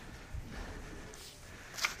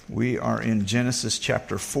We are in Genesis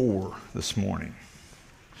chapter 4 this morning.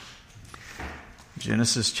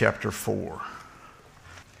 Genesis chapter 4.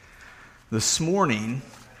 This morning,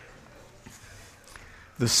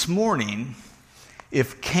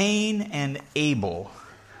 if Cain and Abel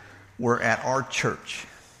were at our church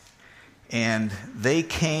and they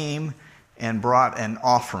came and brought an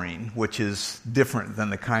offering, which is different than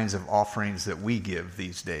the kinds of offerings that we give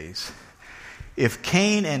these days. If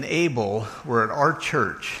Cain and Abel were at our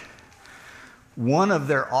church, one of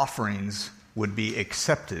their offerings would be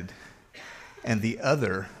accepted and the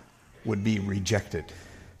other would be rejected.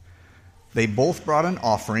 They both brought an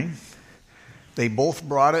offering. They both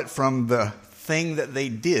brought it from the thing that they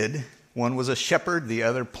did. One was a shepherd, the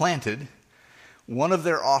other planted. One of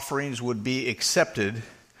their offerings would be accepted.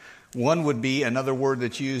 One would be, another word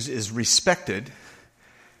that's used is respected,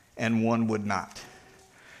 and one would not.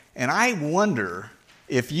 And I wonder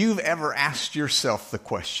if you've ever asked yourself the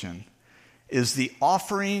question, is the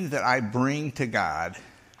offering that I bring to God,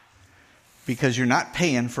 because you're not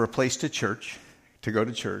paying for a place to go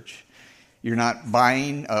to church, you're not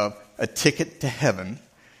buying a ticket to heaven,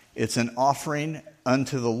 it's an offering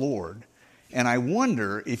unto the Lord. And I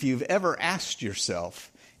wonder if you've ever asked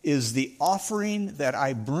yourself, is the offering that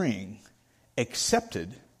I bring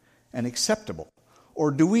accepted and acceptable?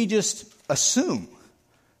 Or do we just assume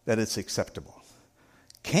that it's acceptable?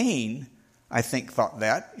 Cain, I think, thought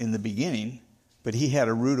that in the beginning, but he had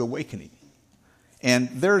a rude awakening. And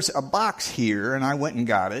there's a box here, and I went and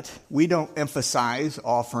got it. We don't emphasize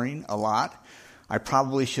offering a lot. I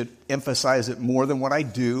probably should emphasize it more than what I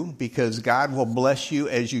do, because God will bless you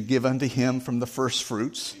as you give unto him from the first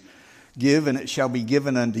fruits. Give, and it shall be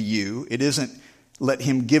given unto you. It isn't let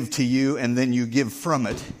him give to you and then you give from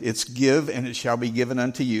it. It's give, and it shall be given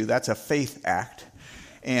unto you. That's a faith act.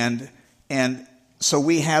 And so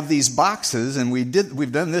we have these boxes, and we've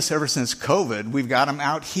done this ever since COVID. We've got them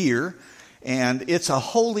out here, and it's a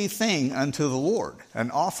holy thing unto the Lord,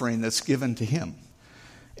 an offering that's given to him.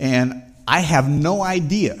 And I have no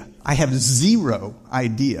idea. I have zero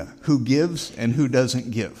idea who gives and who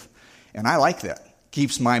doesn't give. And I like that.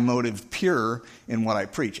 Keeps my motive pure in what I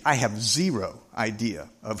preach. I have zero idea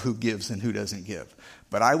of who gives and who doesn't give.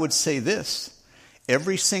 But I would say this.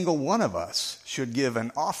 Every single one of us should give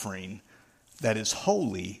an offering that is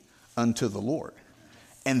holy unto the Lord.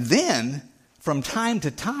 And then, from time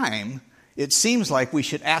to time, it seems like we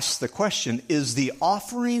should ask the question, is the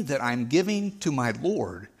offering that I'm giving to my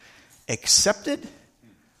Lord accepted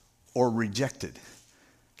or rejected?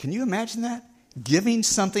 Can you imagine that? Giving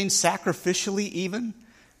something sacrificially even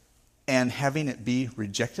and having it be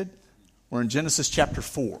rejected? We're in Genesis chapter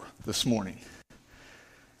 4 this morning.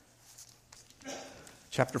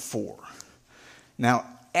 Chapter 4. Now,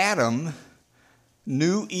 Adam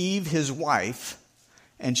knew Eve, his wife,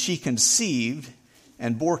 and she conceived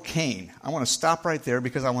and bore Cain. I want to stop right there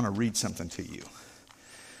because I want to read something to you.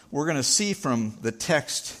 We're going to see from the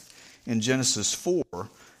text in Genesis 4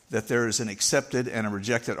 that there is an accepted and a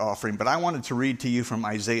rejected offering, but I wanted to read to you from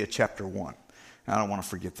Isaiah chapter 1. I don't want to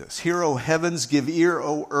forget this. Hear, O heavens, give ear,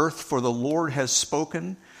 O earth, for the Lord has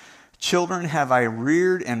spoken. Children have I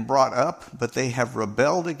reared and brought up, but they have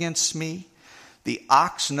rebelled against me. The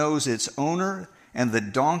ox knows its owner, and the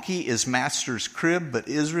donkey is master's crib, but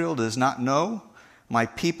Israel does not know. My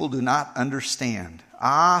people do not understand.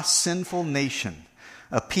 Ah, sinful nation,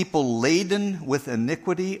 a people laden with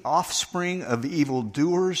iniquity, offspring of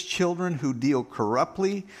evildoers, children who deal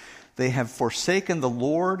corruptly. They have forsaken the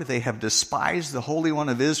Lord. They have despised the Holy One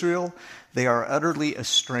of Israel. They are utterly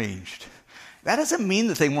estranged. That doesn't mean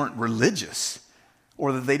that they weren't religious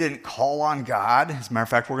or that they didn't call on God. As a matter of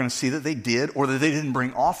fact, we're going to see that they did, or that they didn't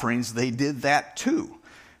bring offerings. They did that too.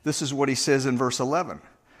 This is what he says in verse 11.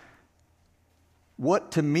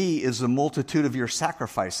 What to me is the multitude of your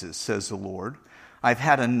sacrifices, says the Lord. I've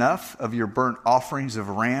had enough of your burnt offerings of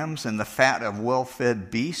rams and the fat of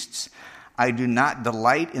well-fed beasts. I do not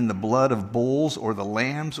delight in the blood of bulls or the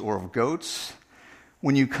lambs or of goats.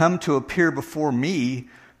 When you come to appear before me,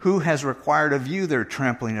 who has required of you their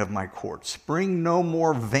trampling of my courts? Bring no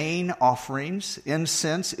more vain offerings.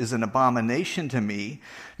 Incense is an abomination to me.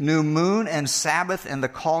 New moon and Sabbath and the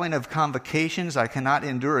calling of convocations. I cannot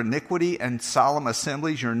endure iniquity and solemn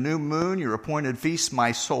assemblies. Your new moon, your appointed feasts,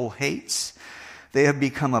 my soul hates. They have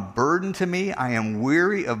become a burden to me. I am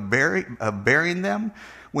weary of bearing them.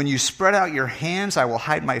 When you spread out your hands, I will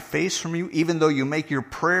hide my face from you. Even though you make your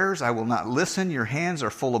prayers, I will not listen. Your hands are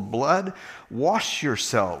full of blood. Wash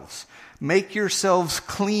yourselves, Make yourselves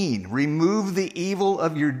clean. Remove the evil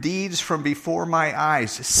of your deeds from before my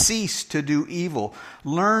eyes. Cease to do evil.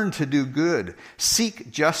 Learn to do good.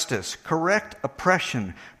 Seek justice. Correct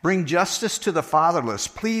oppression. Bring justice to the fatherless.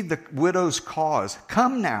 Plead the widow's cause.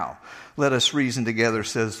 Come now, let us reason together,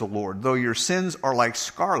 says the Lord. Though your sins are like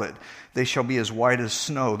scarlet, they shall be as white as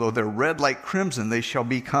snow. Though they're red like crimson, they shall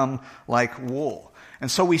become like wool.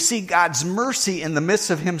 And so we see God's mercy in the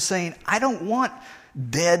midst of him saying, I don't want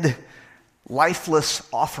dead, lifeless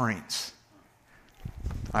offerings.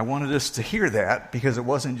 I wanted us to hear that because it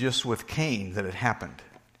wasn't just with Cain that it happened.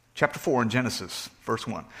 Chapter 4 in Genesis, verse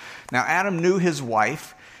 1. Now Adam knew his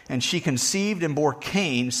wife, and she conceived and bore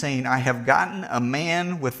Cain, saying, I have gotten a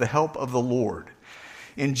man with the help of the Lord.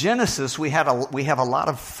 In Genesis, we have a lot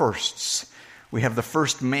of firsts. We have the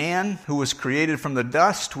first man who was created from the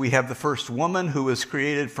dust. We have the first woman who was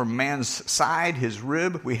created from man's side, his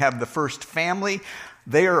rib. We have the first family.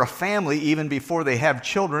 They are a family even before they have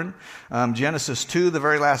children. Genesis 2, the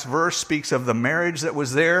very last verse, speaks of the marriage that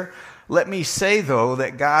was there. Let me say, though,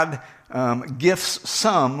 that God gifts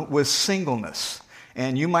some with singleness.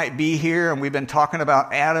 And you might be here, and we've been talking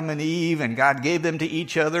about Adam and Eve, and God gave them to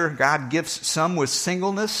each other. God gifts some with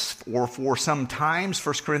singleness, or for some times.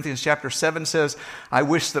 1 Corinthians chapter 7 says, I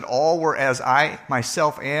wish that all were as I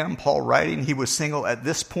myself am. Paul writing, he was single at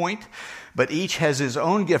this point. But each has his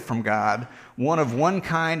own gift from God, one of one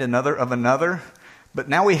kind, another of another. But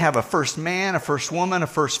now we have a first man, a first woman, a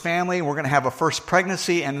first family. We're going to have a first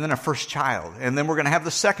pregnancy, and then a first child. And then we're going to have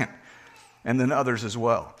the second. And then others as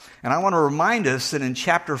well. And I want to remind us that in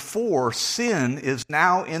chapter 4, sin is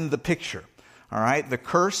now in the picture. All right, the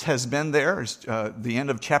curse has been there, the end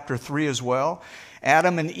of chapter 3 as well.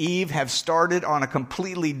 Adam and Eve have started on a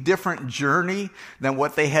completely different journey than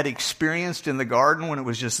what they had experienced in the garden when it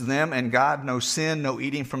was just them and God, no sin, no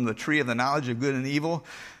eating from the tree of the knowledge of good and evil.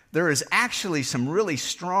 There is actually some really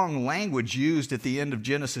strong language used at the end of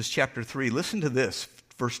Genesis chapter 3. Listen to this,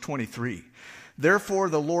 verse 23. Therefore,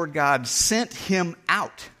 the Lord God sent him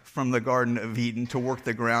out from the Garden of Eden to work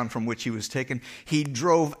the ground from which he was taken. He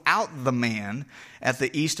drove out the man at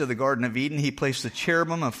the east of the Garden of Eden. He placed a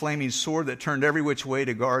cherubim, a flaming sword that turned every which way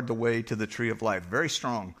to guard the way to the tree of life. Very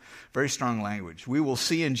strong language. We will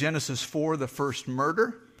see in Genesis 4 the first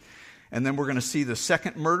murder, and then we're going to see the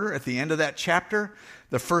second murder at the end of that chapter.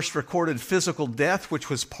 The first recorded physical death, which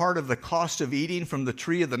was part of the cost of eating from the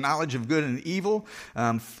tree of the knowledge of good and evil.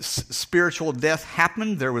 Spiritual death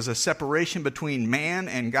happened. There was a separation between man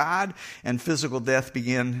and God, and physical death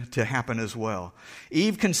began to happen as well.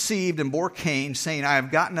 Eve conceived and bore Cain, saying, I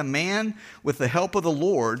have gotten a man with the help of the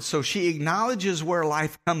Lord. So she acknowledges where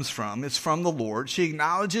life comes from. It's from the Lord. She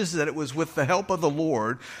acknowledges that it was with the help of the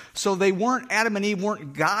Lord. So Adam and Eve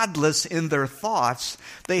weren't godless in their thoughts.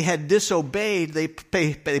 They had disobeyed. They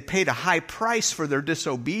paid a high price for their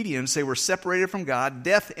disobedience. They were separated from God.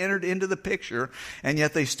 Death entered into the picture, and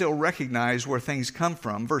yet they still recognize where things come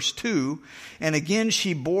from. Verse 2, and again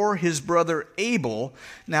she bore his brother Abel.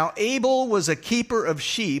 Now Abel was a keeper of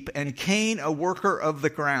sheep, and Cain a worker of the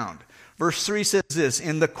ground. Verse 3 says this,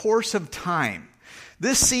 in the course of time.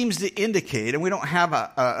 This seems to indicate, and we don't have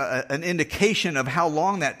an indication of how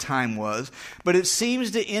long that time was, but it seems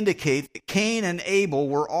to indicate that Cain and Abel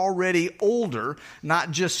were already older, not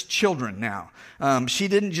just children now. She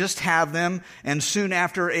didn't just have them, and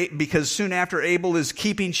because soon after Abel is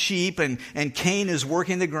keeping sheep and Cain is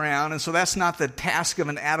working the ground, and so that's not the task of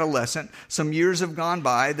an adolescent. Some years have gone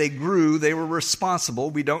by, they grew, they were responsible.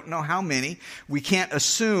 We don't know how many. We can't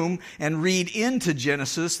assume and read into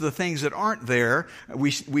Genesis the things that aren't there.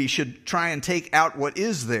 We should try and take out what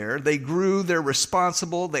is there. They grew, they're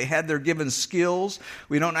responsible, they had their given skills.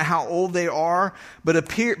 We don't know how old they are, but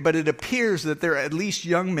it appears that they're at least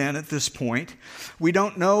young men at this point. We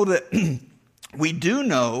don't know that. We do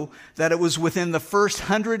know that it was within the first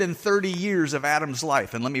 130 years of Adam's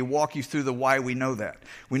life. And let me walk you through the why we know that.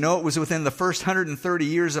 We know it was within the first 130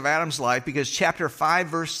 years of Adam's life because chapter 5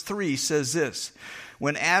 verse 3 says this.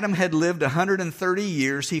 When Adam had lived 130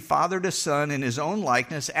 years, he fathered a son in his own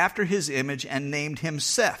likeness after his image and named him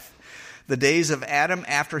Seth. The days of Adam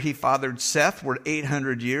after he fathered Seth were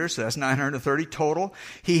 800 years, so that's 930 total.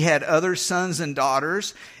 He had other sons and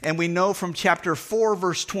daughters, and we know from chapter 4,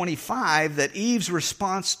 verse 25, that Eve's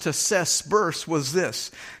response to Seth's birth was this: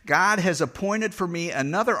 God has appointed for me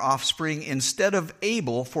another offspring instead of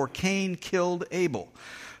Abel, for Cain killed Abel.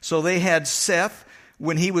 So they had Seth,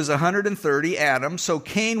 when he was 130, Adam. So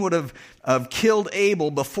Cain would have killed Abel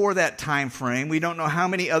before that time frame. We don't know how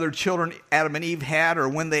many other children Adam and Eve had or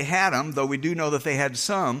when they had them, though we do know that they had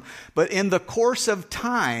some. But in the course of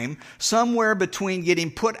time, somewhere between getting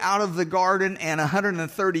put out of the garden and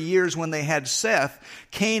 130 years when they had Seth,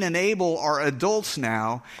 Cain and Abel are adults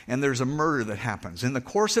now, and there's a murder that happens. In the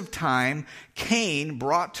course of time, Cain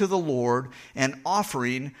brought to the Lord an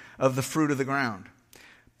offering of the fruit of the ground.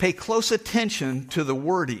 Pay close attention to the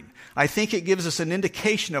wording. I think it gives us an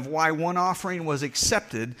indication of why one offering was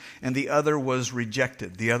accepted and the other was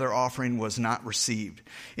rejected. The other offering was not received.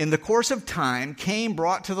 In the course of time, Cain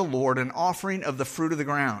brought to the Lord an offering of the fruit of the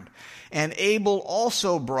ground. And Abel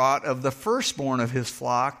also brought of the firstborn of his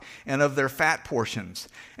flock and of their fat portions.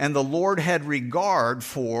 And the Lord had regard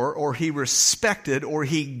for, or he respected, or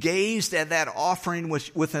he gazed at that offering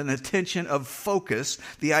with an attention of focus,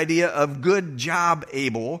 the idea of good job,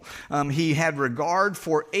 Abel. He had regard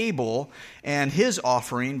for Abel and his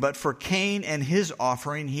offering, but for Cain and his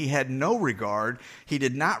offering he had no regard. He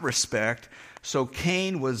did not respect. So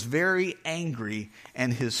Cain was very angry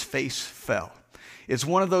and his face fell. It's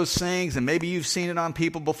one of those things, and maybe you've seen it on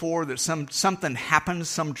people before, that something happens,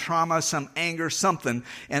 some trauma, some anger, something,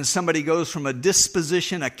 and somebody goes from a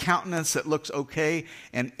disposition, a countenance that looks okay,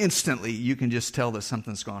 and instantly you can just tell that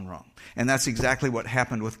something's gone wrong. And that's exactly what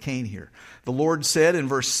happened with Cain here. The Lord said in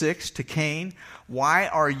verse 6 to Cain, "Why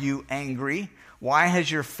are you angry? Why has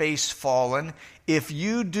your face fallen? If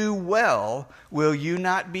you do well, will you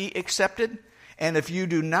not be accepted? And if you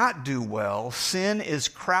do not do well, sin is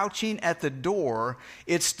crouching at the door.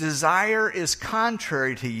 Its desire is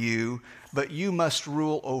contrary to you, but you must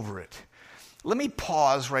rule over it." Let me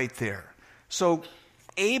pause right there. So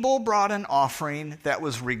Abel brought an offering that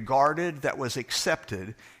was regarded, that was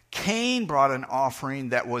accepted. Cain brought an offering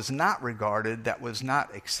that was not regarded, that was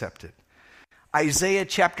not accepted. Isaiah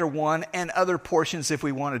chapter 1 and other portions, if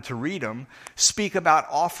we wanted to read them, speak about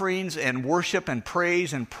offerings and worship and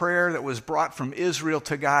praise and prayer that was brought from Israel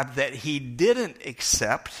to God that he didn't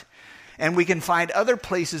accept. And we can find other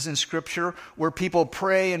places in Scripture where people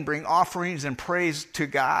pray and bring offerings and praise to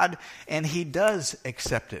God, and he does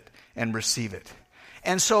accept it and receive it.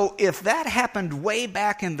 And so if that happened way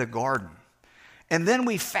back in the garden, and then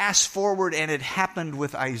we fast forward and it happened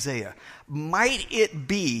with Isaiah, might it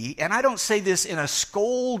be, and I don't say this in a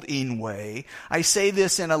scolding way, I say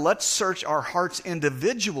this in a let's search our hearts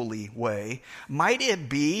individually way, might it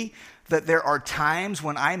be that there are times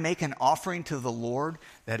when I make an offering to the Lord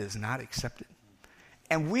that is not accepted?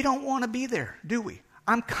 And we don't want to be there, do we?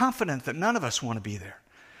 I'm confident that none of us want to be there.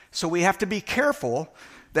 So we have to be careful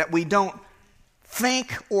that we don't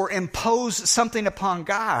think or impose something upon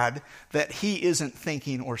God that he isn't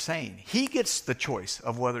thinking or saying. He gets the choice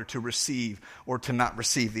of whether to receive or to not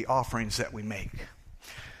receive the offerings that we make.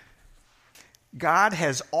 God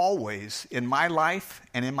has always, in my life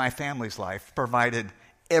and in my family's life, provided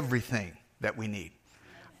everything that we need.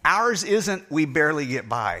 Ours isn't we barely get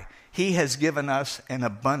by. He has given us an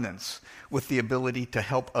abundance with the ability to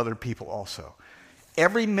help other people also.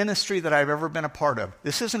 Every ministry that I've ever been a part of,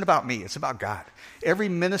 this isn't about me, it's about God. Every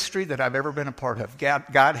ministry that I've ever been a part of,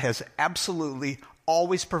 God has absolutely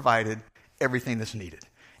always provided everything that's needed.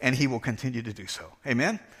 And he will continue to do so.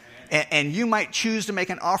 Amen? And you might choose to make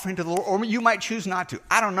an offering to the Lord, or you might choose not to.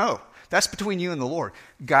 I don't know. That's between you and the Lord.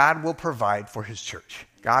 God will provide for his church.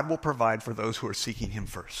 God will provide for those who are seeking him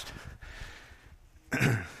first.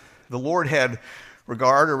 The Lord had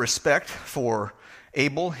regard or respect for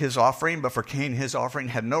Abel, his offering, but for Cain, his offering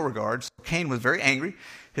had no regard. So Cain was very angry.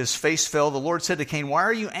 His face fell. The Lord said to Cain, "Why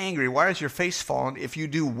are you angry? Why is your face fallen? If you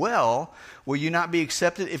do well, will you not be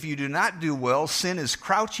accepted? If you do not do well, sin is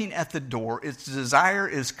crouching at the door. Its desire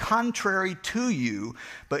is contrary to you,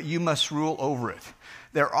 but you must rule over it."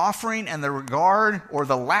 Their offering and the regard or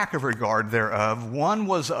the lack of regard thereof, one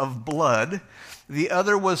was of blood, the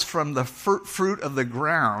other was from the fruit of the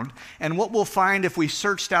ground. And what we'll find if we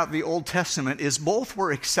searched out the Old Testament is both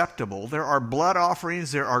were acceptable. There are blood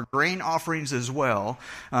offerings, there are grain offerings as well.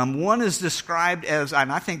 One is described as,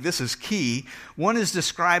 and I think this is key, one is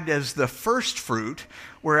described as the first fruit,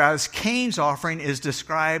 whereas Cain's offering is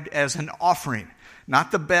described as an offering.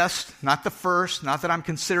 Not the best, not the first, not that I'm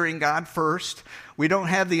considering God first. We don't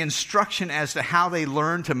have the instruction as to how they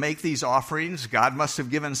learned to make these offerings. God must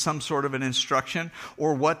have given some sort of an instruction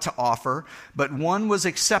or what to offer. But one was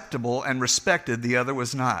acceptable and respected, the other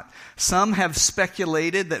was not. Some have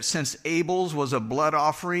speculated that since Abel's was a blood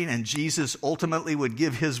offering and Jesus ultimately would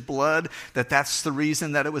give his blood, that's the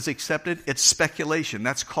reason that it was accepted. It's speculation.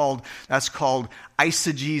 That's called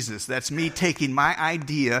eisegesis. That's me taking my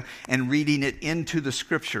idea and reading it into the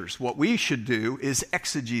Scriptures. What we should do is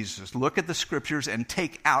exegesis. Look at the Scriptures and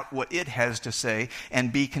take out what it has to say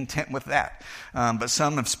and be content with that. But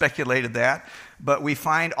some have speculated that. But we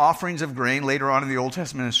find offerings of grain later on in the Old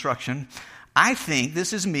Testament instruction. I think,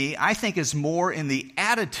 this is me, I think it's more in the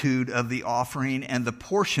attitude of the offering and the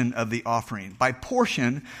portion of the offering. By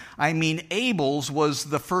portion, I mean Abel's was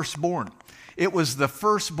the firstborn. It was the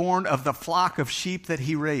firstborn of the flock of sheep that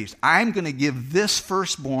he raised. I'm going to give this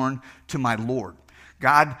firstborn to my Lord.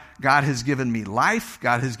 God has given me life.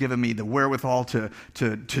 God has given me the wherewithal to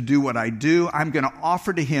do what I do. I'm going to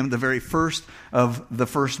offer to him the very first of the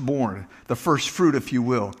firstborn, the first fruit, if you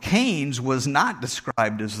will. Cain's was not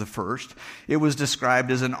described as the first. It was described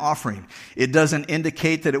as an offering. It doesn't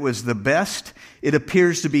indicate that it was the best. It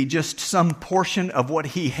appears to be just some portion of what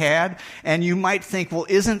he had. And you might think, well,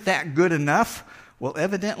 isn't that good enough? Well,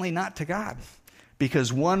 evidently not to God.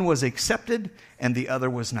 Because one was accepted and the other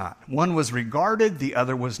was not. One was regarded, the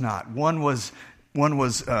other was not. One was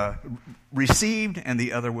received and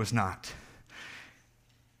the other was not.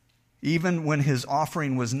 Even when his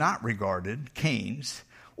offering was not regarded, Cain's,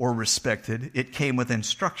 or respected, it came with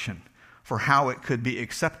instruction for how it could be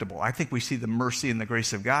acceptable. I think we see the mercy and the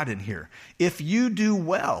grace of God in here. If you do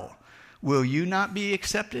well, will you not be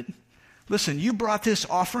accepted? Listen, you brought this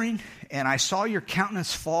offering, and I saw your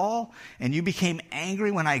countenance fall, and you became angry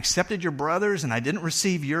when I accepted your brothers, and I didn't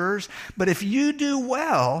receive yours. But if you do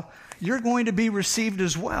well, you're going to be received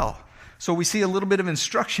as well. So we see a little bit of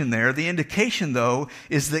instruction there. The indication, though,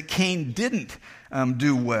 is that Cain didn't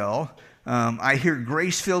do well. I hear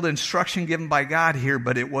grace-filled instruction given by God here,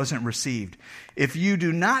 but it wasn't received. If you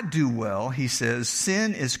do not do well, he says,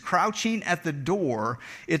 sin is crouching at the door.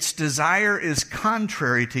 Its desire is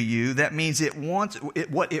contrary to you. That means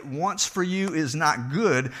what it wants for you is not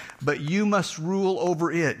good, but you must rule over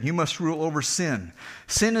it. You must rule over sin.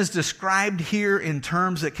 Sin is described here in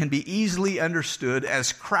terms that can be easily understood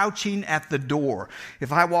as crouching at the door.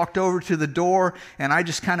 If I walked over to the door and I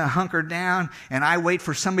just kind of hunker down and I wait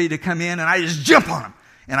for somebody to come in and I just jump on them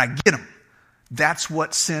and I get them. That's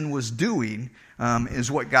what sin was doing, is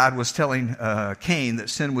what God was telling Cain that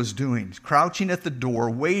sin was doing. Crouching at the door,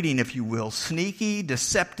 waiting, if you will, sneaky,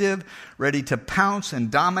 deceptive, ready to pounce and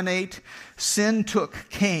dominate. Sin took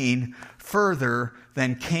Cain further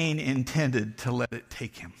than Cain intended to let it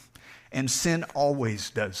take him. And sin always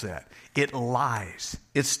does that. It lies.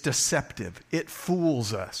 It's deceptive. It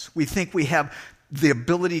fools us. We think we have the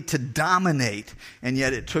ability to dominate, and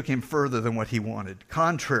yet it took him further than what he wanted.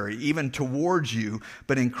 Contrary, even towards you,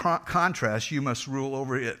 but in contrast, you must rule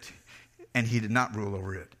over it. And he did not rule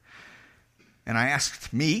over it. And I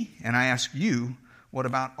asked me, and I asked you, what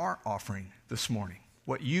about our offering this morning?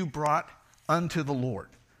 What you brought unto the Lord.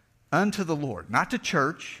 Unto the Lord, not to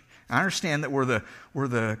church. I understand that we're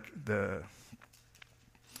the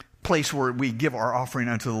place where we give our offering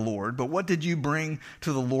unto the Lord. But what did you bring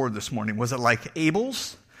to the Lord this morning? Was it like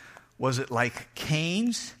Abel's? Was it like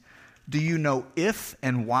Cain's? Do you know if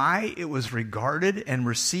and why it was regarded and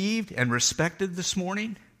received and respected this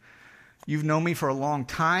morning? You've known me for a long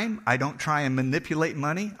time. I don't try and manipulate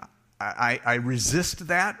money. I resist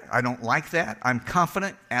that. I don't like that. I'm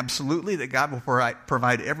confident, absolutely, that God will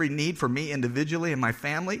provide every need for me individually and my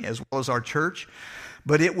family, as well as our church.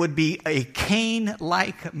 But it would be a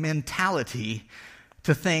Cain-like mentality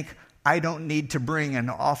to think, I don't need to bring an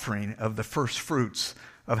offering of the first fruits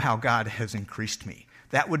of how God has increased me.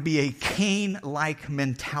 That would be a Cain-like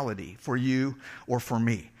mentality for you or for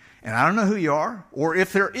me. And I don't know who you are or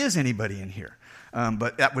if there is anybody in here.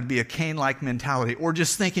 But that would be a Cain-like mentality. Or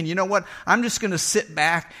just thinking, you know what, I'm just going to sit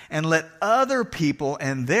back and let other people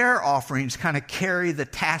and their offerings kind of carry the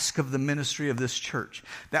task of the ministry of this church.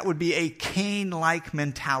 That would be a Cain-like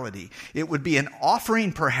mentality. It would be an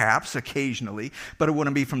offering perhaps occasionally, but it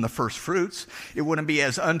wouldn't be from the first fruits. It wouldn't be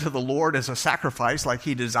as unto the Lord as a sacrifice like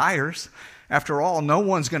he desires. After all, no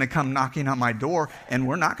one's going to come knocking on my door, and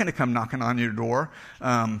we're not going to come knocking on your door.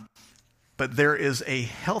 But there is a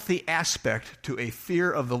healthy aspect to a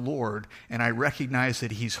fear of the Lord, and I recognize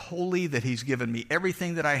that he's holy, that he's given me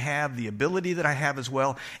everything that I have, the ability that I have as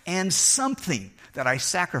well, and something that I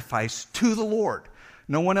sacrifice to the Lord.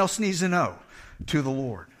 No one else needs to know, to the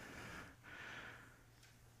Lord.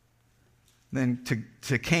 Then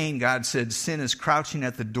to Cain, God said, sin is crouching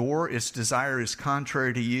at the door. Its desire is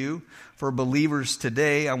contrary to you. For believers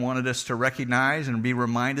today, I wanted us to recognize and be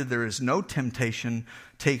reminded there is no temptation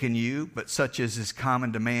taken you, but such as is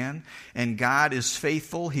common to man. And God is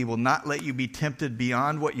faithful. He will not let you be tempted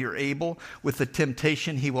beyond what you're able. With the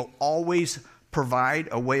temptation, he will always provide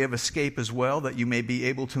a way of escape as well, that you may be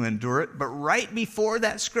able to endure it. But right before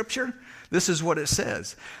that scripture, this is what it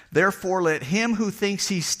says. Therefore, let him who thinks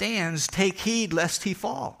he stands take heed lest he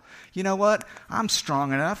fall. You know what? I'm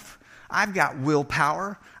strong enough. I've got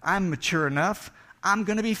willpower. I'm mature enough. I'm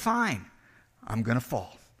going to be fine. I'm going to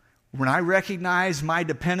fall. When I recognize my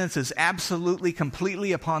dependence is absolutely,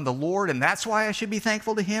 completely upon the Lord, and that's why I should be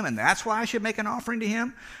thankful to him, and that's why I should make an offering to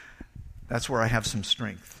him, that's where I have some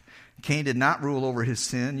strength. Cain did not rule over his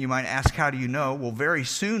sin. You might ask, how do you know? Well, very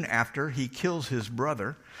soon after, he kills his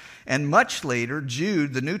brother. And much later,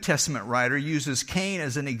 Jude, the New Testament writer, uses Cain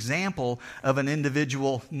as an example of an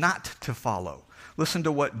individual not to follow. Listen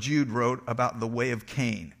to what Jude wrote about the way of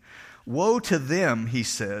Cain. Woe to them, he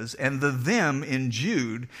says, and the them in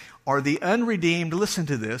Jude are the unredeemed, listen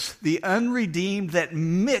to this, the unredeemed that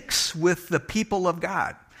mix with the people of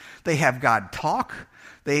God. They have God talk.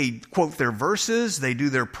 They quote their verses, they do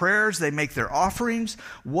their prayers, they make their offerings.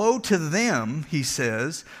 Woe to them, he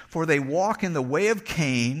says, for they walk in the way of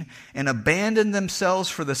Cain and abandon themselves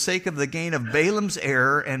for the sake of the gain of Balaam's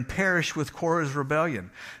error and perish with Korah's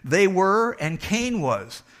rebellion. They were, and Cain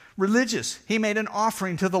was, religious. He made an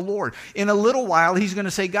offering to the Lord. In a little while, he's going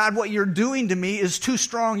to say, God, what you're doing to me is too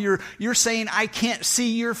strong. You're saying I can't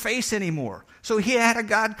see your face anymore. So he had a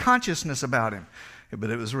God consciousness about him. But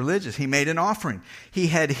it was religious. He made an offering. He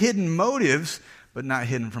had hidden motives, but not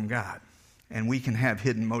hidden from God. And we can have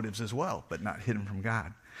hidden motives as well, but not hidden from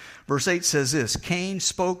God. Verse 8 says this, Cain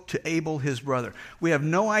spoke to Abel, his brother. We have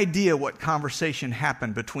no idea what conversation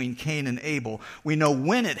happened between Cain and Abel. We know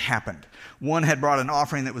when it happened. One had brought an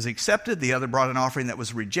offering that was accepted. The other brought an offering that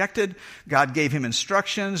was rejected. God gave him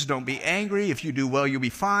instructions. Don't be angry. If you do well, you'll be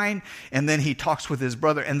fine. And then he talks with his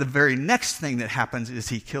brother. And the very next thing that happens is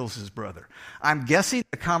he kills his brother. I'm guessing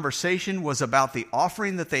the conversation was about the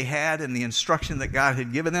offering that they had and the instruction that God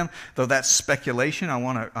had given them, though that's speculation. I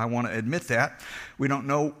want to admit that. We don't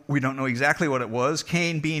know exactly what it was.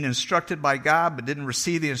 Cain being instructed by God but didn't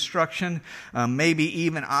receive the instruction. Maybe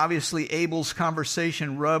even obviously Abel's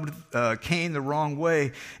conversation rubbed Cain the wrong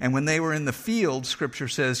way. And when they were in the field, Scripture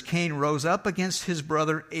says, Cain rose up against his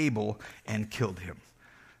brother Abel and killed him.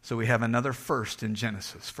 So we have another first in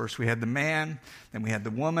Genesis. First we had the man, then we had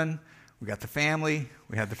the woman, we got the family,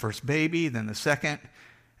 we had the first baby, then the second,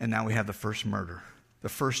 and now we have the first murder. The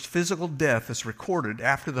first physical death is recorded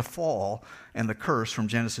after the fall and the curse from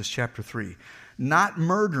Genesis chapter 3. Not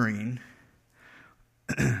murdering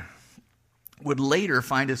would later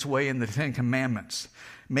find its way in the Ten Commandments.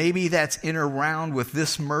 Maybe that's in or around with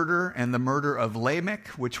this murder and the murder of Lamech,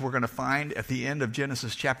 which we're going to find at the end of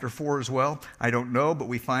Genesis chapter 4 as well. I don't know, but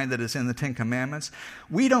we find that it's in the Ten Commandments.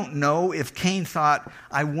 We don't know if Cain thought,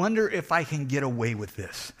 I wonder if I can get away with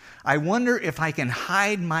this. I wonder if I can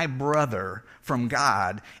hide my brother from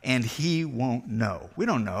God and he won't know. We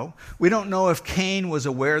don't know. We don't know if Cain was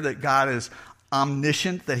aware that God is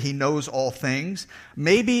omniscient, that he knows all things.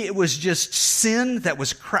 Maybe it was just sin that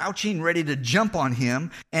was crouching, ready to jump on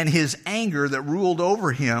him, and his anger that ruled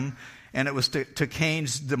over him, and it was to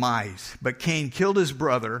Cain's demise. But Cain killed his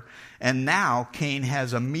brother, and now Cain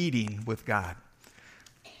has a meeting with God.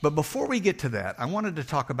 But before we get to that, I wanted to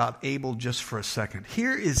talk about Abel just for a second.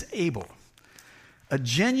 Here is Abel, a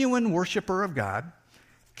genuine worshiper of God,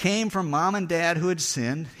 came from mom and dad who had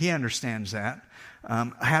sinned. He understands that.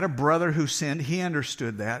 Had a brother who sinned. He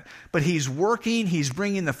understood that. But he's working. He's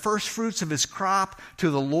bringing the first fruits of his crop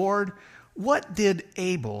to the Lord. What did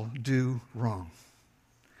Abel do wrong?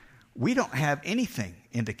 We don't have anything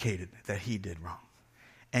indicated that he did wrong.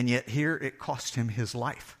 And yet here it cost him his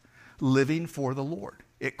life. Living for the Lord.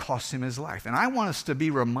 It cost him his life. And I want us to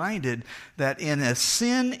be reminded that in a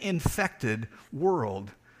sin-infected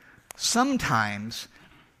world, sometimes,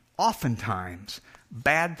 oftentimes,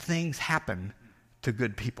 bad things happen to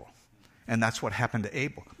good people. And that's what happened to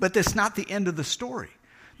Abel. But that's not the end of the story.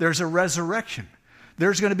 There's a resurrection.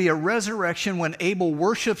 There's going to be a resurrection when Abel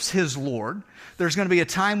worships his Lord. There's going to be a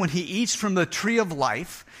time when he eats from the tree of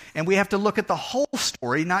life. And we have to look at the whole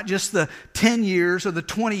story, not just the 10 years or the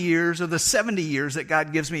 20 years or the 70 years that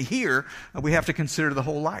God gives me here. We have to consider the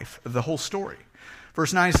whole life, the whole story.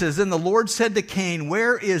 Verse 9 says, Then the Lord said to Cain,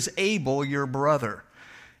 Where is Abel, your brother?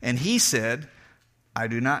 And he said, I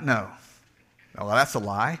do not know. Well, that's a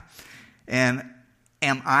lie. And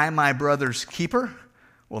am I my brother's keeper?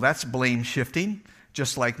 Well, that's blame shifting.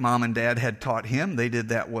 Just like mom and dad had taught him. They did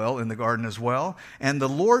that well in the garden as well. And the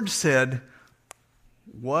Lord said,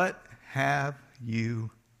 What have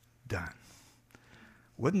you done?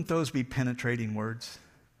 Wouldn't those be penetrating words?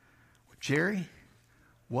 Jerry,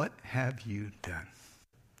 what have you done?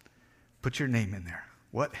 Put your name in there.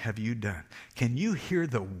 What have you done? Can you hear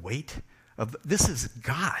the weight This is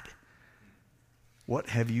God. What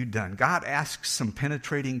have you done? God asks some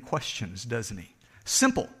penetrating questions, doesn't he?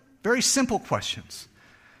 Simple, very simple questions,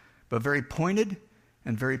 but very pointed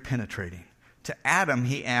and very penetrating. To Adam,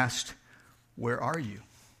 he asked, where are you?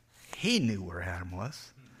 He knew where Adam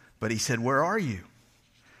was, but he said, where are you?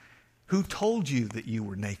 Who told you that you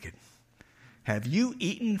were naked? Have you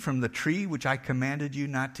eaten from the tree which I commanded you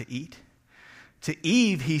not to eat? To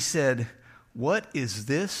Eve, he said, what is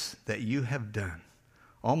this that you have done?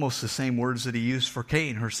 Almost the same words that he used for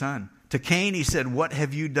Cain, her son. To Cain, he said, what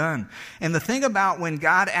have you done? And the thing about when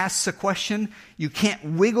God asks a question, you can't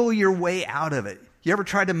wiggle your way out of it. You ever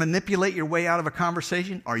tried to manipulate your way out of a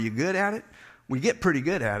conversation? Are you good at it? We get pretty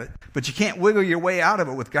good at it, but you can't wiggle your way out of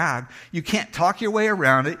it with God. You can't talk your way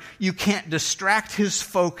around it. You can't distract his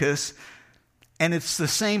focus. And it's the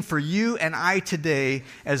same for you and I today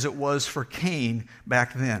as it was for Cain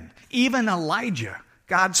back then. Even Elijah,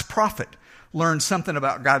 God's prophet, learned something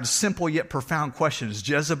about God's simple yet profound questions.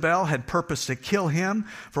 Jezebel had purposed to kill him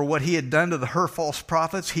for what he had done to her false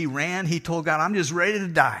prophets. He ran. He told God, I'm just ready to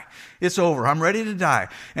die. It's over. I'm ready to die.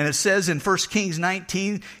 And it says in 1 Kings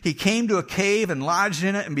 19, he came to a cave and lodged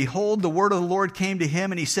in it, and behold, the word of the Lord came to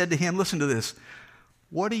him, and he said to him, listen to this,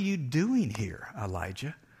 what are you doing here,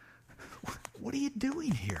 Elijah? What are you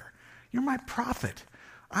doing here? You're my prophet.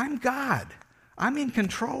 I'm God. I'm in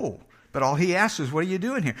control. But all he asked was, what are you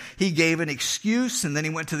doing here? He gave an excuse, and then he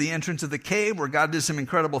went to the entrance of the cave where God did some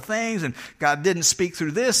incredible things, and God didn't speak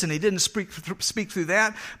through this, and he didn't speak through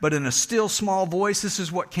that, but in a still small voice, this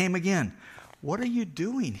is what came again. What are you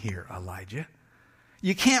doing here, Elijah?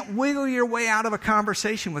 You can't wiggle your way out of a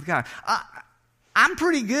conversation with God. I'm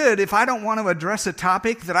pretty good if I don't want to address a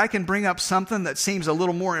topic that I can bring up something that seems a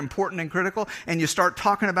little more important and critical, and you start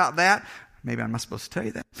talking about that. Maybe I'm not supposed to tell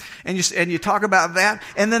you that. And you talk about that,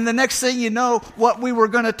 and then the next thing you know, what we were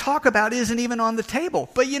going to talk about isn't even on the table.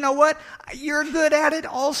 But you know what? You're good at it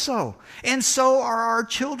also. And so are our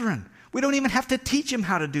children. We don't even have to teach them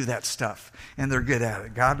how to do that stuff. And they're good at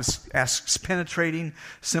it. God asks penetrating,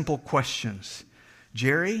 simple questions.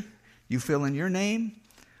 Jerry, you fill in your name.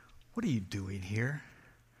 What are you doing here?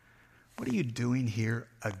 What are you doing here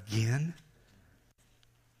again?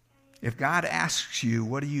 If God asks you,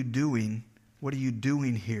 what are you doing? What are you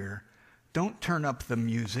doing here? Don't turn up the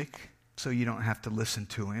music so you don't have to listen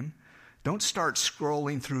to him. Don't start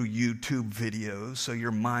scrolling through YouTube videos so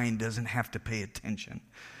your mind doesn't have to pay attention.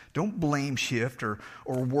 Don't blame shift or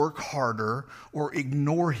work harder or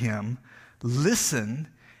ignore him. Listen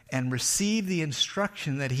and receive the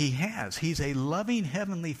instruction that he has. He's a loving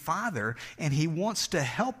heavenly Father, and he wants to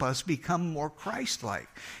help us become more Christ-like.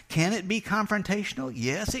 Can it be confrontational?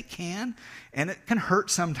 Yes, it can. And it can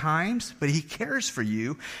hurt sometimes, but he cares for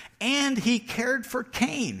you. And he cared for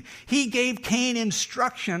Cain. He gave Cain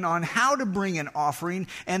instruction on how to bring an offering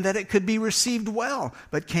and that it could be received well.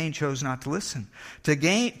 But Cain chose not to listen. To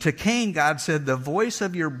Cain, God said, the voice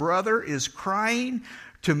of your brother is crying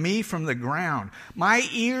to me from the ground. My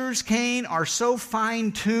ears, Cain, are so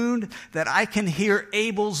fine-tuned that I can hear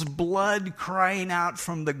Abel's blood crying out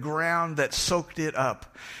from the ground that soaked it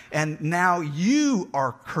up. And now you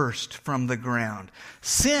are cursed from the ground.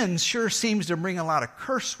 Sin sure seems to bring a lot of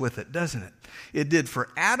curse with it, doesn't it? It did for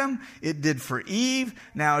Adam. It did for Eve.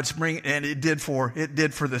 Now it's bringing, and it did for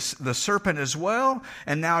the serpent as well.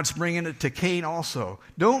 And now it's bringing it to Cain also.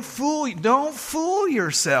 Don't fool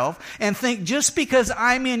yourself and think just because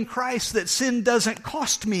I'm in Christ that sin doesn't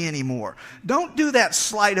cost me anymore. Don't do that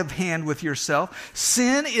sleight of hand with yourself.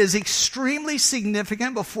 Sin is extremely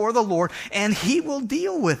significant before the Lord, and he will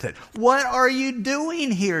deal with it. What are you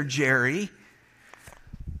doing here, Jerry?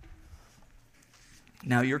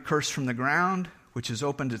 Now you're cursed from the ground, which has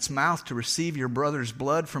opened its mouth to receive your brother's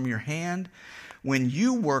blood from your hand. When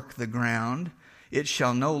you work the ground, it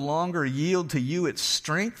shall no longer yield to you its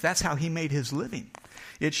strength. That's how he made his living.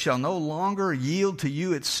 It shall no longer yield to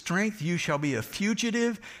you its strength. You shall be a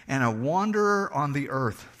fugitive and a wanderer on the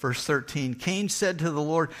earth. Verse 13, Cain said to the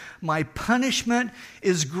Lord, my punishment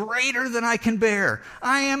is greater than I can bear.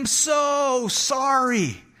 I am so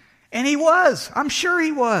sorry. And he was. I'm sure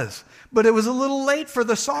he was. But it was a little late for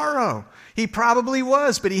the sorrow. He probably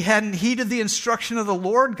was, but he hadn't heeded the instruction of the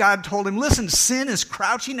Lord. God told him, listen, sin is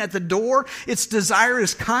crouching at the door. Its desire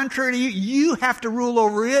is contrary to you. You have to rule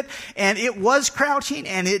over it. And it was crouching,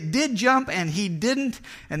 and it did jump, and he didn't.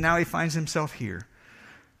 And now he finds himself here.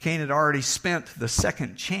 Cain had already spent the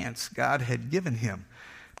second chance God had given him.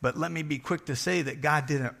 But let me be quick to say that God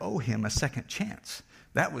didn't owe him a second chance.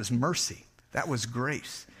 That was mercy. That was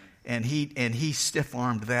grace. And he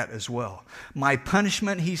stiff-armed that as well. My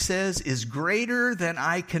punishment, he says, is greater than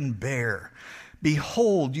I can bear.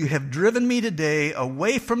 Behold, you have driven me today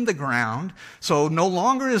away from the ground, so no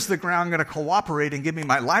longer is the ground going to cooperate and give me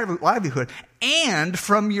my livelihood, and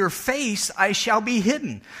from your face I shall be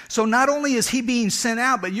hidden. So not only is he being sent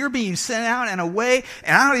out, but you're being sent out and away,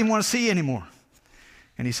 and I don't even want to see you anymore.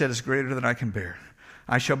 And he said, it's greater than I can bear.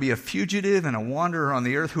 I shall be a fugitive and a wanderer on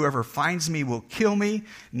the earth. Whoever finds me will kill me.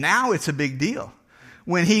 Now it's a big deal.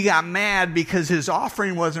 When he got mad because his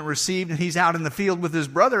offering wasn't received and he's out in the field with his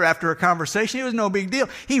brother after a conversation, it was no big deal.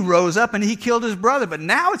 He rose up and he killed his brother. But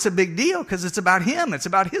now it's a big deal because it's about him. It's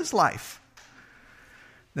about his life.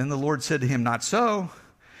 Then the Lord said to him, not so.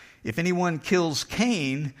 If anyone kills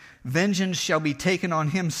Cain, vengeance shall be taken on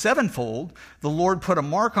him sevenfold. The Lord put a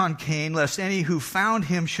mark on Cain, lest any who found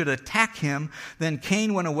him should attack him. Then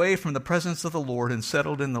Cain went away from the presence of the Lord and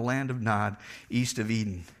settled in the land of Nod, east of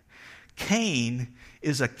Eden. Cain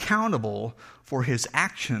is accountable for his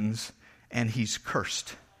actions, and he's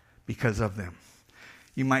cursed because of them.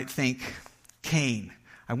 You might think, Cain,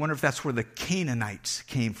 I wonder if that's where the Canaanites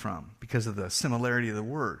came from because of the similarity of the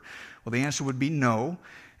word. Well, the answer would be no.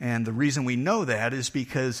 And the reason we know that is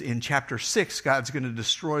because in chapter 6, God's going to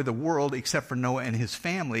destroy the world except for Noah and his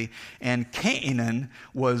family. And Canaan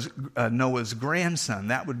was Noah's grandson.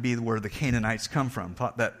 That would be where the Canaanites come from.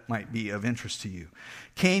 Thought that might be of interest to you.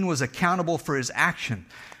 Cain was accountable for his action.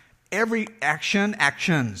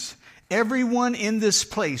 Actions. Everyone in this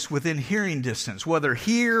place within hearing distance, whether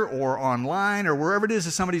here or online or wherever it is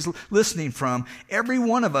that somebody's listening from, every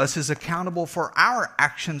one of us is accountable for our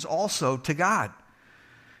actions also to God.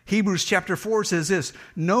 Hebrews chapter 4 says this,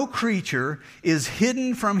 no creature is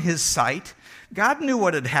hidden from his sight. God knew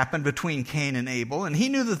what had happened between Cain and Abel, and he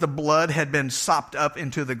knew that the blood had been sopped up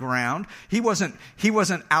into the ground. He wasn't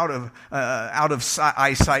out of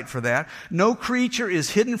eyesight for that. No creature is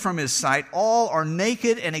hidden from his sight. All are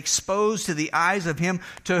naked and exposed to the eyes of him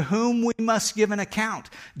to whom we must give an account.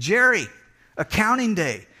 Jerry, accounting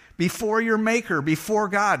day. Before your Maker, before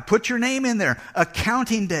God. Put your name in there.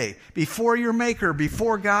 Accounting day. Before your Maker,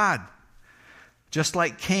 before God. Just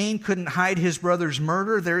like Cain couldn't hide his brother's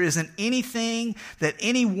murder, there isn't anything that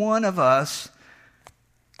any one of us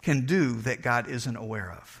can do that God isn't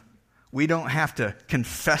aware of. We don't have to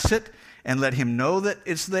confess it and let him know that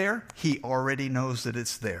it's there. He already knows that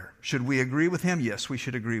it's there. Should we agree with him? Yes, we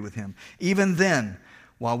should agree with him. Even then,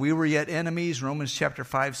 while we were yet enemies, Romans chapter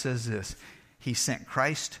 5 says this, he sent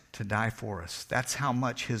Christ to die for us. That's how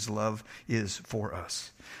much his love is for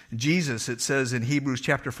us. Jesus, it says in Hebrews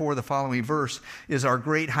chapter 4, the following verse, is our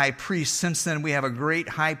great high priest. Since then we have a great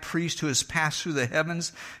high priest who has passed through the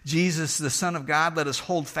heavens. Jesus, the Son of God, let us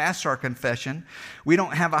hold fast our confession. We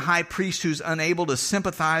don't have a high priest who's unable to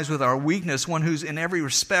sympathize with our weakness, one who's in every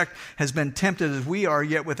respect has been tempted as we are,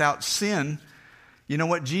 yet without sin. You know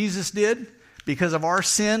what Jesus did? Because of our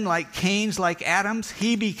sin, like Cain's, like Adam's,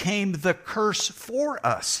 he became the curse for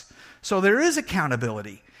us. So there is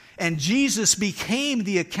accountability. And Jesus became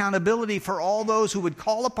the accountability for all those who would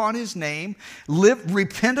call upon his name,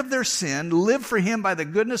 repent of their sin, live for him by the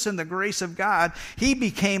goodness and the grace of God. He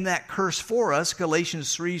became that curse for us.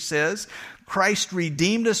 Galatians 3 says, Christ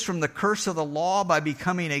redeemed us from the curse of the law by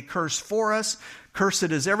becoming a curse for us.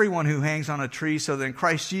 Cursed is everyone who hangs on a tree, so that in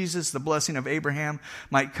Christ Jesus the blessing of Abraham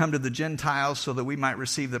might come to the Gentiles, so that we might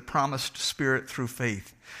receive the promised Spirit through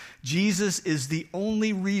faith. Jesus is the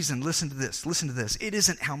only reason, listen to this. It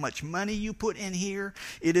isn't how much money you put in here.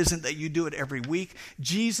 It isn't that you do it every week.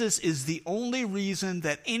 Jesus is the only reason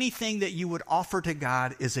that anything that you would offer to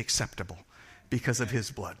God is acceptable because of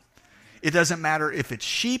his blood. It doesn't matter if it's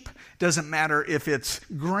sheep. It doesn't matter if it's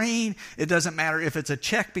grain. It doesn't matter if it's a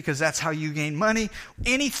check because that's how you gain money.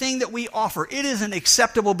 Anything that we offer, it isn't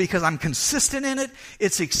acceptable because I'm consistent in it.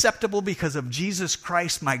 It's acceptable because of Jesus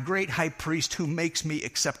Christ, my great high priest, who makes me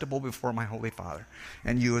acceptable before my Holy Father.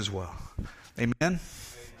 And you as well. Amen?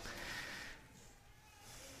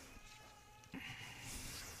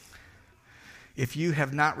 If you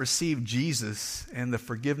have not received Jesus and the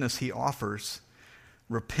forgiveness he offers,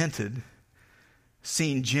 repented,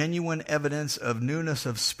 seen genuine evidence of newness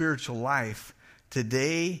of spiritual life,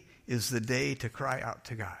 today is the day to cry out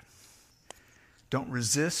to God. Don't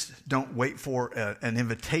resist. Don't wait for an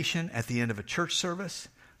invitation at the end of a church service.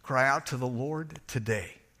 Cry out to the Lord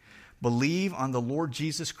today. Believe on the Lord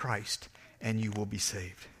Jesus Christ and you will be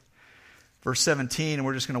saved. Verse 17, and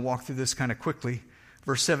we're just going to walk through this kind of quickly.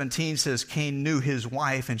 Verse 17 says, Cain knew his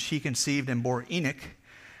wife and she conceived and bore Enoch.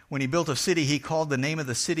 When he built a city, he called the name of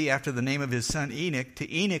the city after the name of his son Enoch.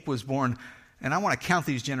 To Enoch was born, and I want to count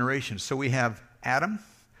these generations. So we have Adam,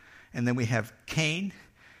 and then we have Cain,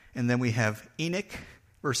 and then we have Enoch.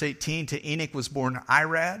 Verse 18, to Enoch was born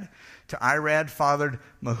Irad. To Irad fathered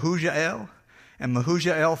Mehujael. And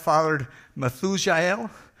Methuselah fathered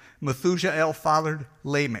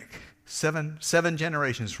Lamech. Seven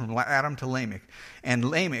generations from Adam to Lamech. And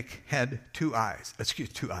Lamech had 2 eyes.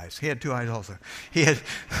 Two eyes. He had 2 eyes also. He had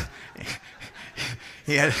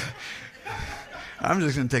I'm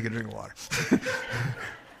just going to take a drink of water.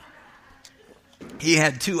 He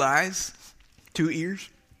had 2 eyes, 2 ears.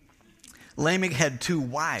 Lamech had 2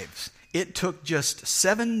 wives. It took just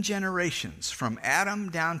 7 generations from Adam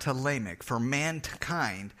down to Lamech for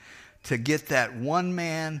mankind to get that one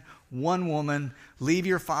man, one woman, leave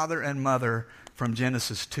your father and mother from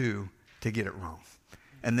Genesis 2 to get it wrong.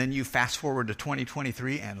 And then you fast forward to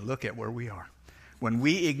 2023 and look at where we are. When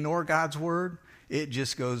we ignore God's word, it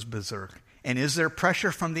just goes berserk. And is there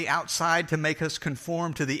pressure from the outside to make us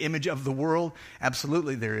conform to the image of the world?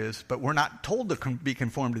 Absolutely there is. But we're not told to be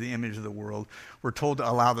conformed to the image of the world. We're told to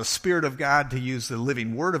allow the Spirit of God to use the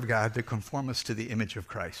living Word of God to conform us to the image of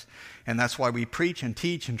Christ. And that's why we preach and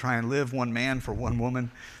teach and try and live one man for one woman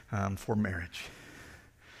for marriage.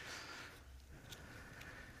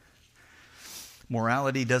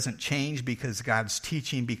 Morality doesn't change because God's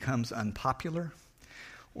teaching becomes unpopular,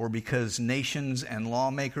 or because nations and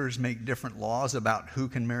lawmakers make different laws about who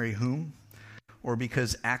can marry whom, or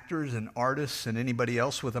because actors and artists and anybody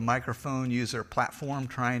else with a microphone use their platform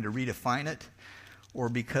trying to redefine it, or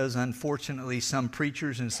because, unfortunately, some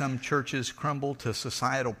preachers and some churches crumble to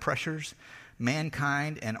societal pressures.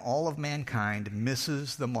 Mankind and all of mankind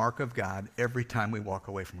misses the mark of God every time we walk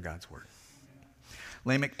away from God's word.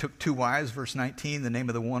 Lamech took 2 wives, verse 19. The name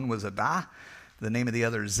of the one was Adah, the name of the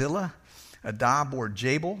other Zillah. Adah bore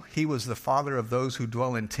Jabal. He was the father of those who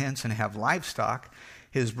dwell in tents and have livestock.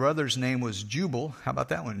 His brother's name was Jubal. How about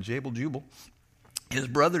that one? Jubal. His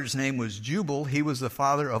brother's name was Jubal. He was the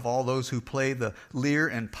father of all those who play the lyre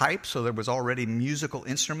and pipe. So there was already musical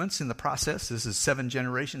instruments in the process. This is 7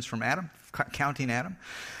 generations from Adam, counting Adam.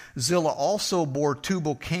 Zillah also bore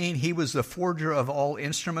Tubal-Cain. He was the forger of all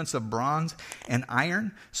instruments of bronze and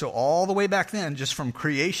iron. So all the way back then, just from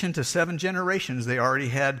creation to 7 generations, they already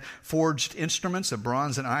had forged instruments of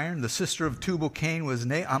bronze and iron. The sister of Tubal-Cain was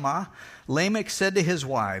Naamah. Lamech said to his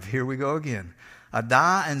wife, here we go again,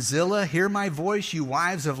 Adah and Zillah, hear my voice, you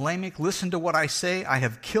wives of Lamech. Listen to what I say. I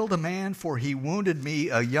have killed a man, for he wounded me,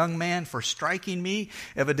 a young man, for striking me.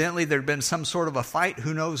 Evidently, there had been some sort of a fight.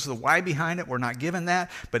 Who knows the why behind it? We're not given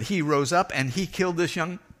that. But he rose up and he killed this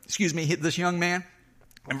young man.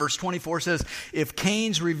 And verse 24 says, if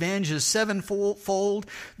Cain's revenge is 7-fold,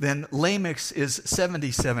 then Lamech's is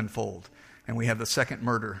 77-fold. And we have the second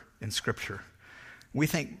murder in Scripture. We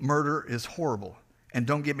think murder is horrible. And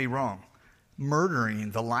don't get me wrong.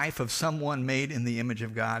 Murdering the life of someone made in the image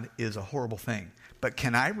of God is a horrible thing. But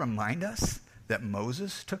can I remind us that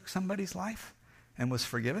Moses took somebody's life and was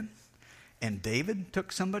forgiven? And David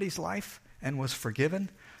took somebody's life and was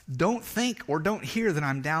forgiven? Don't think or don't hear that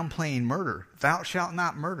I'm downplaying murder. Thou shalt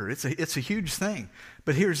not murder. It's a huge thing.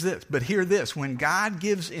 But hear this. When God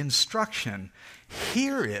gives instruction,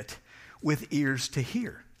 hear it with ears to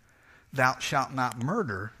hear. Thou shalt not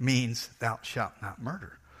murder means thou shalt not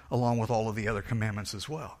murder, along with all of the other commandments as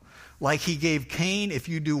well. Like he gave Cain, if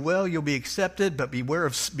you do well, you'll be accepted, but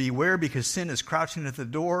beware because sin is crouching at the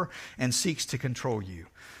door and seeks to control you.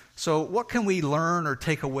 So what can we learn or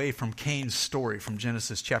take away from Cain's story from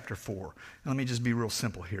Genesis chapter 4? Let me just be real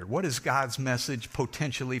simple here. What is God's message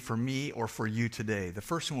potentially for me or for you today? The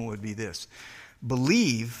first one would be this.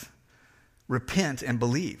 Believe, repent, and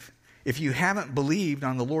believe. If you haven't believed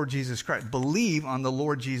on the Lord Jesus Christ, believe on the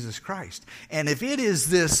Lord Jesus Christ. And if it is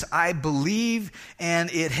this, I believe,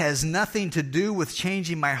 and it has nothing to do with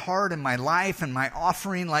changing my heart and my life and my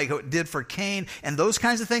offering like it did for Cain and those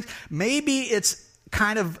kinds of things, maybe it's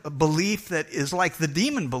kind of a belief that is like the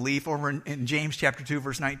demon belief over in James chapter 2,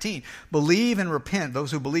 verse 19. Believe and repent.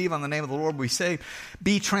 Those who believe on the name of the Lord will be saved.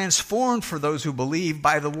 Be transformed for those who believe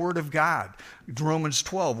by the word of God. Romans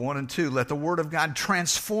 12, 1 and 2. Let the word of God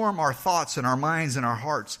transform our thoughts and our minds and our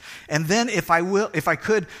hearts. And then if I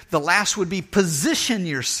could, the last would be position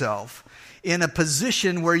yourself in a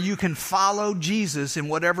position where you can follow Jesus in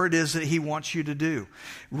whatever it is that he wants you to do.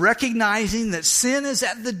 Recognizing that sin is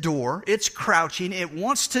at the door, it's crouching, it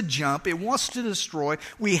wants to jump, it wants to destroy.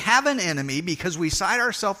 We have an enemy because we side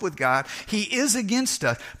ourselves with God. He is against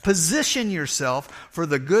us. Position yourself for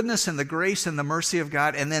the goodness and the grace and the mercy of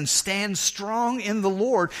God, and then stand strong in the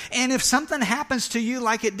Lord. And if something happens to you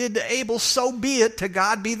like it did to Abel, so be it. To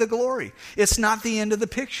God be the glory. It's not the end of the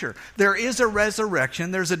picture. There is a resurrection.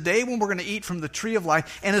 There's a day when we're going to eat from the tree of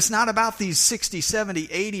life, and it's not about these 60, 70,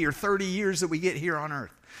 80, or 30 years that we get here on earth.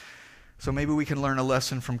 So maybe we can learn a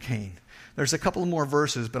lesson from Cain. There's a couple more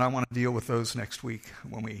verses, but I want to deal with those next week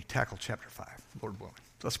when we tackle chapter 5, Lord willing.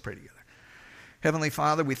 Let's pray together. Heavenly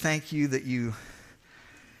Father, we thank you that you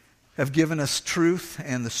have given us truth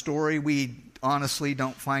and the story. We honestly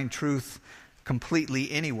don't find truth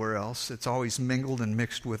completely anywhere else. It's always mingled and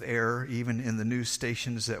mixed with error, even in the news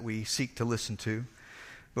stations that we seek to listen to.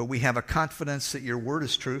 But we have a confidence that your word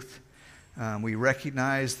is truth. We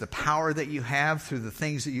recognize the power that you have through the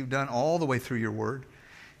things that you've done all the way through your word.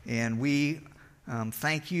 And we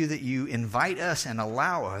thank you that you invite us and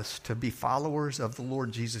allow us to be followers of the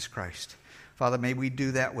Lord Jesus Christ. Father, may we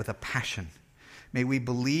do that with a passion. May we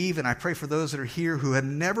believe, and I pray for those that are here who have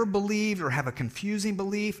never believed or have a confusing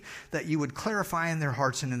belief, that you would clarify in their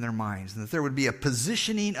hearts and in their minds, and that there would be a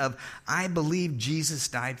positioning of, I believe Jesus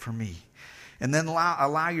died for me. And then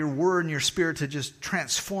allow your word and your spirit to just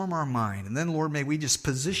transform our mind. And then, Lord, may we just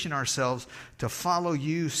position ourselves to follow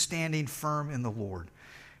you, standing firm in the Lord.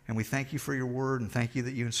 And we thank you for your word and thank you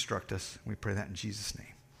that you instruct us. We pray that in Jesus'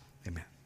 name. Amen.